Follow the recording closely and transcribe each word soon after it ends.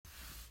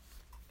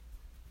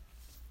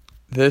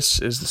This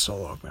is the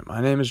Soul Augment.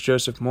 My name is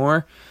Joseph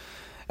Moore.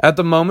 At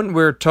the moment,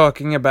 we're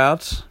talking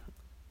about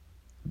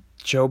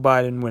Joe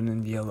Biden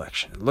winning the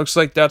election. It looks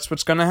like that's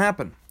what's going to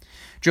happen.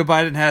 Joe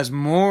Biden has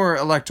more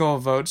electoral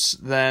votes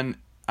than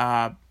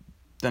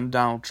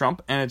Donald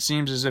Trump, and it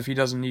seems as if he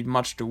doesn't need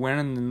much to win,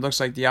 and it looks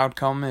like the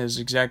outcome is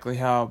exactly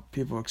how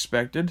people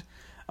expected.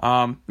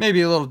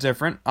 Maybe a little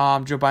different.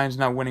 Joe Biden's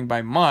not winning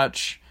by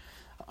much,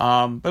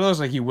 but it looks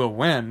like he will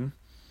win.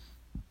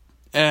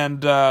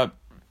 And the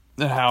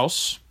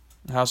House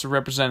of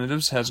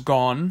Representatives has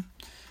gone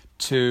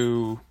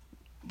to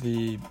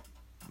the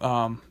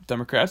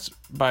Democrats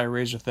by a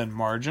razor-thin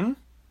margin,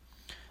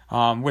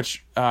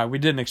 which we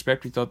didn't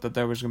expect. We thought that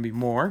there was going to be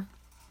more.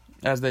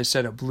 As they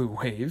said, a blue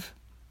wave.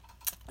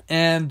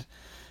 And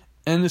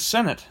in the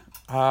Senate,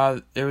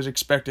 it was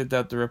expected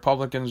that the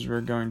Republicans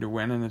were going to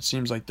win, and it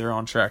seems like they're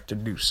on track to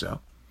do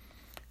so.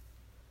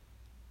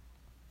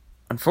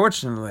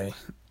 Unfortunately,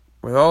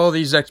 with all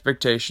these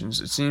expectations,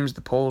 it seems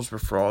the polls were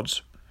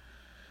frauds.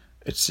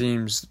 It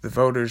seems the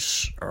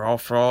voters are all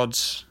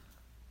frauds,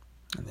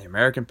 and the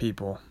American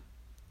people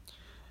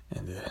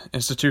and the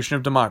institution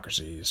of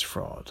democracy is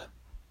fraud.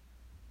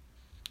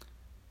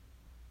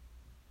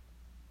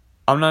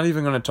 I'm not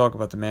even going to talk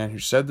about the man who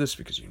said this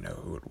because you know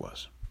who it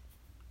was.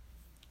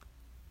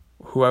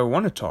 Who I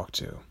want to talk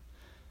to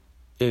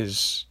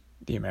is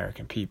the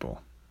American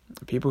people.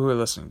 The people who are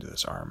listening to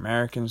this are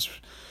Americans,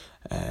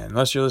 and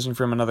unless you're listening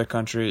from another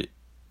country,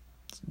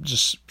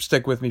 just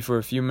stick with me for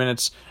a few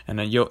minutes, and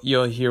then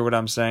you'll hear what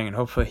I'm saying, and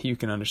hopefully you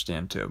can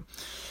understand too.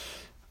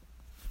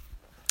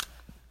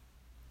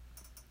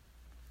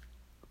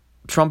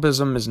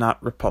 Trumpism is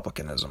not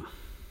Republicanism.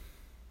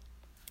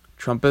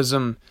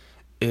 Trumpism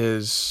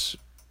is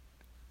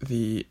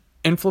the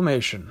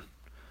inflammation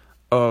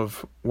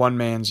of one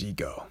man's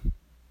ego,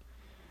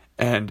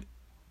 and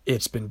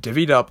it's been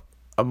divvied up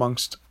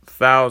amongst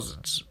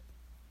thousands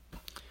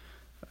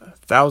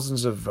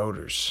of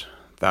voters,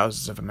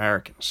 thousands of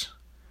Americans.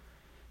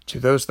 To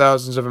those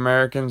thousands of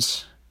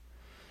Americans,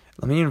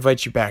 let me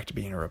invite you back to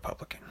being a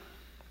Republican.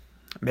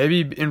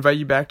 Maybe invite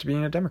you back to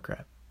being a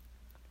Democrat.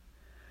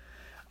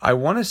 I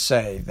want to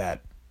say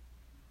that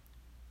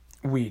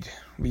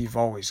we've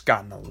always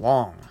gotten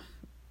along,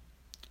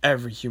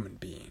 every human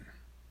being,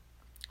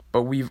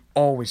 but we've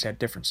always had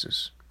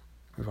differences.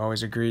 We've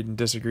always agreed and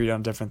disagreed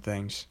on different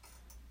things.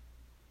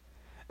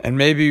 And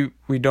maybe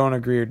we don't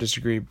agree or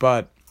disagree,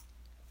 but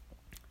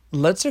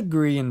let's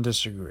agree and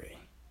disagree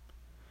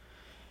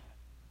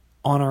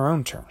on our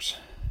own terms.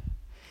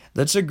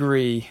 Let's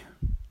agree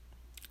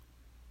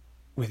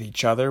with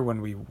each other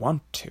when we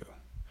want to,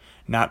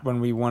 not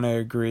when we want to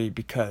agree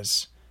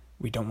because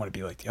we don't want to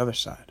be like the other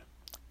side.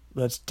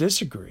 Let's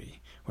disagree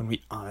when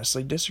we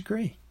honestly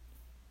disagree.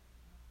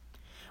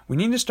 We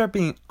need to start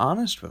being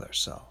honest with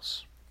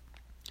ourselves.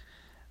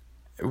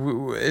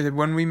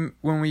 When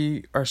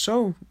we are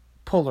so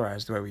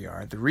polarized the way we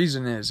are, the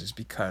reason is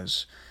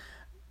because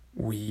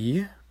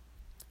we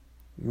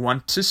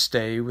want to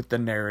stay with the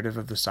narrative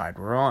of the side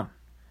we're on.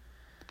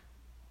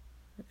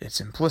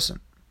 It's implicit.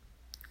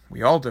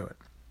 We all do it.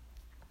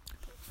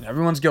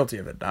 Everyone's guilty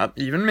of it. Not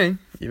even me.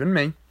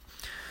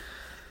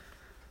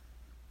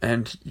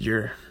 And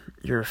you're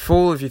a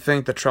fool if you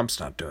think that Trump's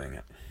not doing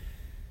it.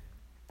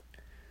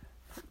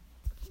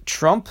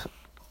 Trump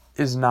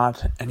is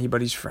not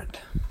anybody's friend.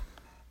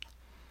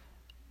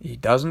 He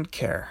doesn't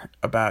care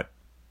about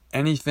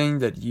anything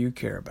that you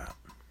care about.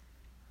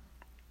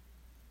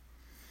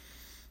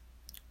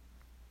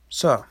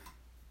 So,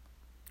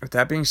 with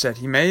that being said,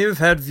 he may have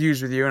had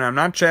views with you, and I'm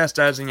not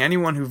chastising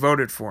anyone who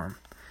voted for him.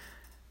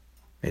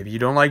 Maybe you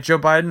don't like Joe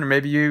Biden, or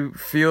maybe you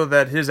feel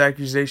that his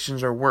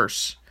accusations are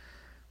worse.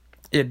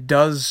 It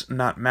does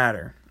not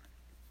matter.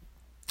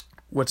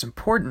 What's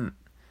important,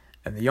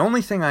 and the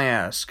only thing I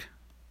ask,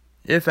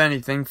 if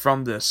anything,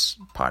 from this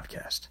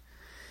podcast,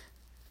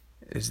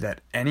 is that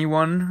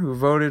anyone who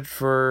voted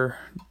for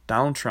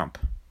Donald Trump,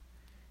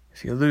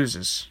 if he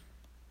loses,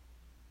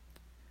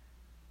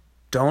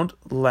 don't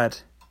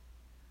let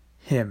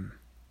him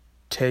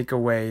take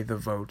away the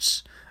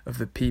votes of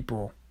the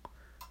people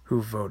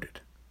who voted.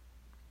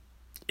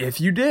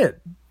 If you did,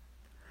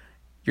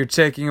 you're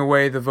taking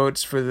away the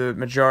votes for the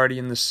majority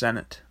in the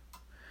Senate,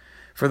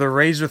 for the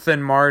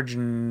razor-thin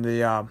margin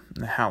in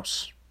the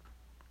House.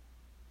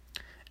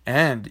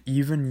 And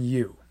even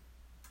you're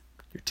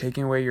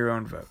taking away your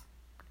own vote.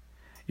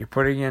 You're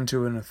putting it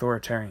into an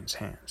authoritarian's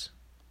hands.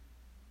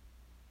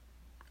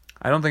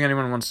 I don't think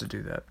anyone wants to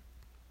do that.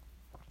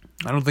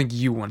 I don't think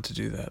you want to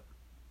do that.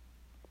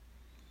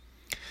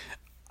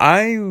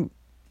 I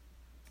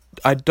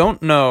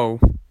don't know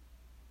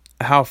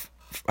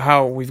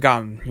how we've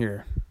gotten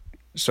here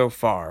so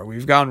far.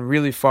 We've gotten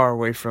really far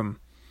away from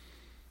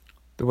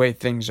the way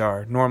things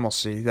are,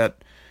 normalcy,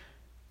 that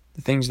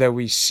the things that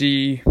we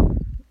see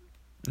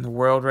in the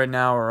world right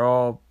now are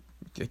all,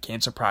 they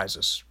can't surprise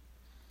us.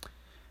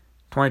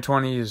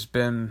 2020 has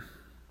been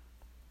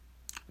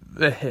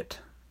the hit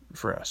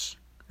for us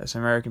as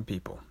American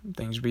people.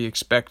 Things we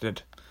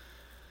expected,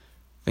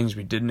 things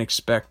we didn't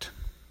expect.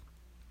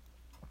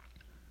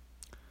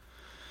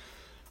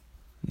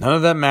 None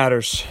of that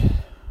matters.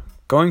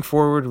 Going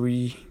forward,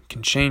 we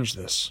can change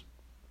this.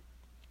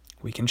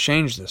 We can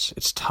change this.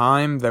 It's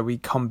time that we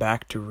come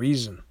back to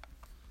reason.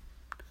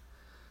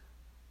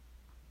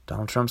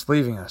 Donald Trump's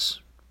leaving us.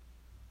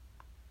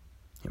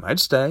 He might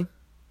stay.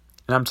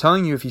 And I'm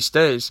telling you, if he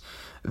stays,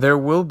 there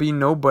will be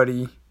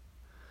nobody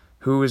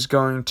who is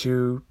going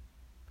to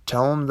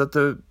tell him that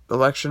the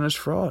election is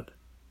fraud.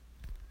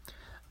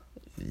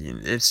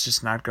 It's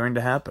just not going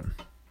to happen.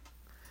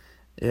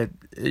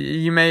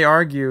 You may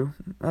argue,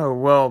 oh,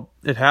 well,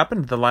 it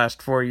happened the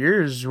last 4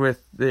 years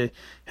with the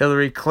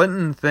Hillary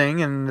Clinton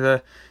thing and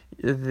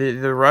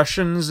the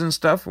Russians and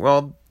stuff.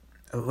 Well,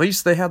 at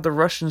least they had the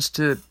Russians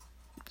to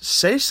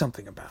say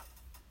something about,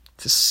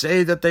 to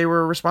say that they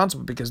were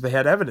responsible because they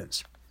had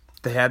evidence.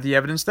 They had the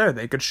evidence there.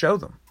 They could show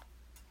them.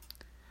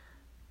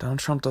 Donald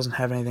Trump doesn't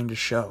have anything to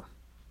show.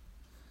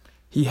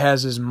 He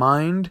has his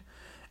mind,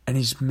 and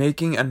he's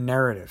making a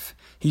narrative.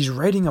 He's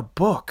writing a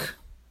book,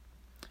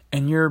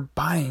 and you're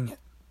buying it.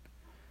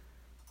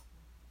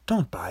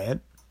 Don't buy it.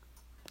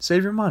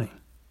 Save your money.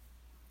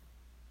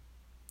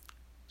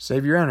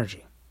 Save your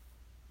energy.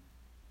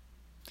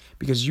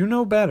 Because you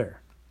know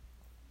better.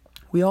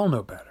 We all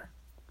know better.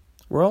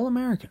 We're all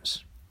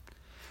Americans.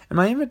 And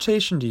my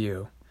invitation to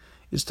you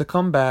is to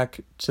come back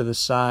to the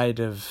side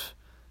of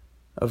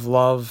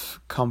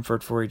love,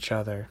 comfort for each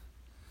other,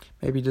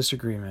 maybe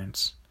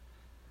disagreements.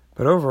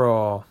 But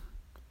overall,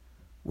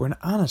 we're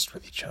honest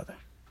with each other.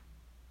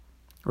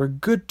 We're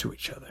good to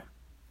each other.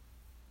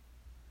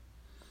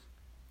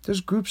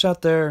 There's groups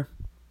out there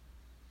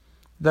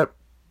that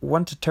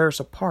want to tear us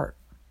apart.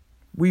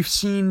 We've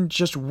seen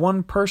just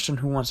one person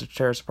who wants to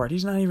tear us apart.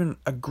 He's not even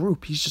a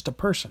group. He's just a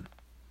person.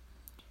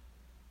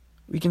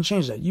 We can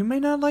change that. You may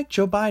not like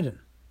Joe Biden,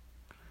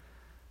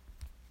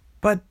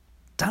 but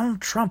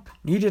Donald Trump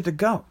needed to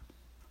go.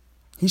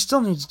 He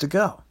still needs to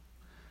go.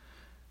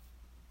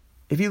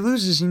 If he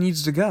loses, he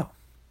needs to go.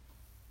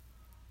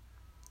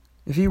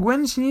 If he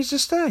wins, he needs to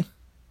stay.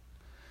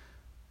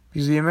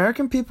 Because the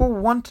American people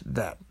want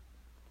that.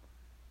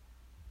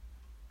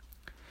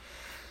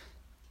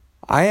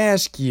 I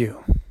ask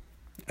you,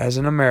 as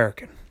an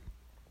American,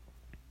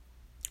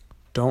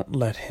 don't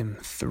let him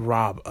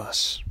rob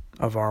us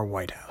of our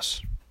White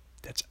House.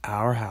 That's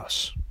our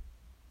house.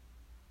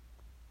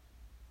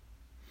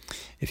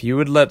 If you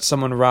would let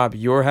someone rob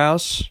your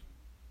house,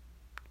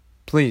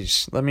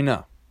 please let me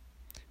know.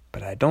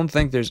 But I don't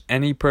think there's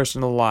any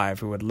person alive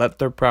who would let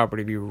their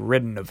property be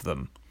ridden of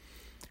them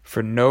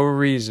for no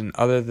reason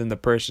other than the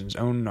person's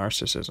own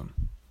narcissism.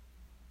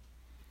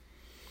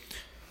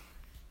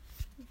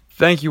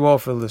 Thank you all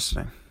for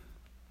listening.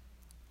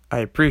 I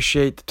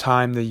appreciate the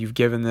time that you've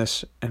given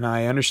this, and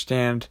I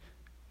understand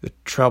the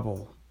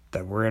trouble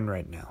that we're in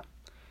right now.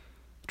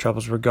 The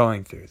troubles we're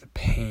going through, the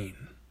pain.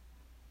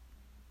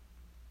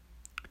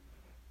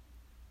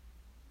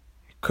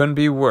 It couldn't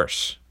be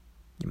worse,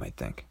 you might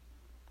think.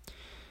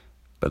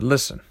 But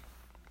listen,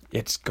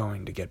 it's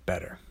going to get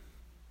better.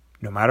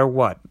 No matter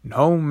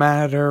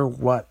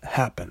what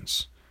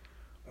happens,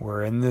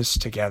 we're in this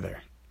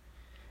together.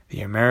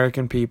 The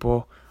American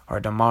people,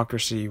 our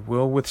democracy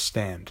will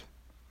withstand.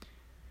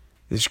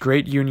 This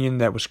great union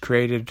that was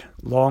created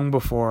long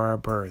before our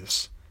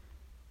births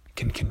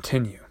can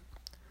continue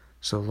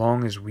so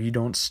long as we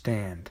don't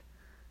stand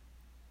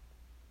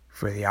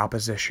for the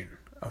opposition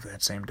of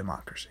that same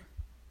democracy.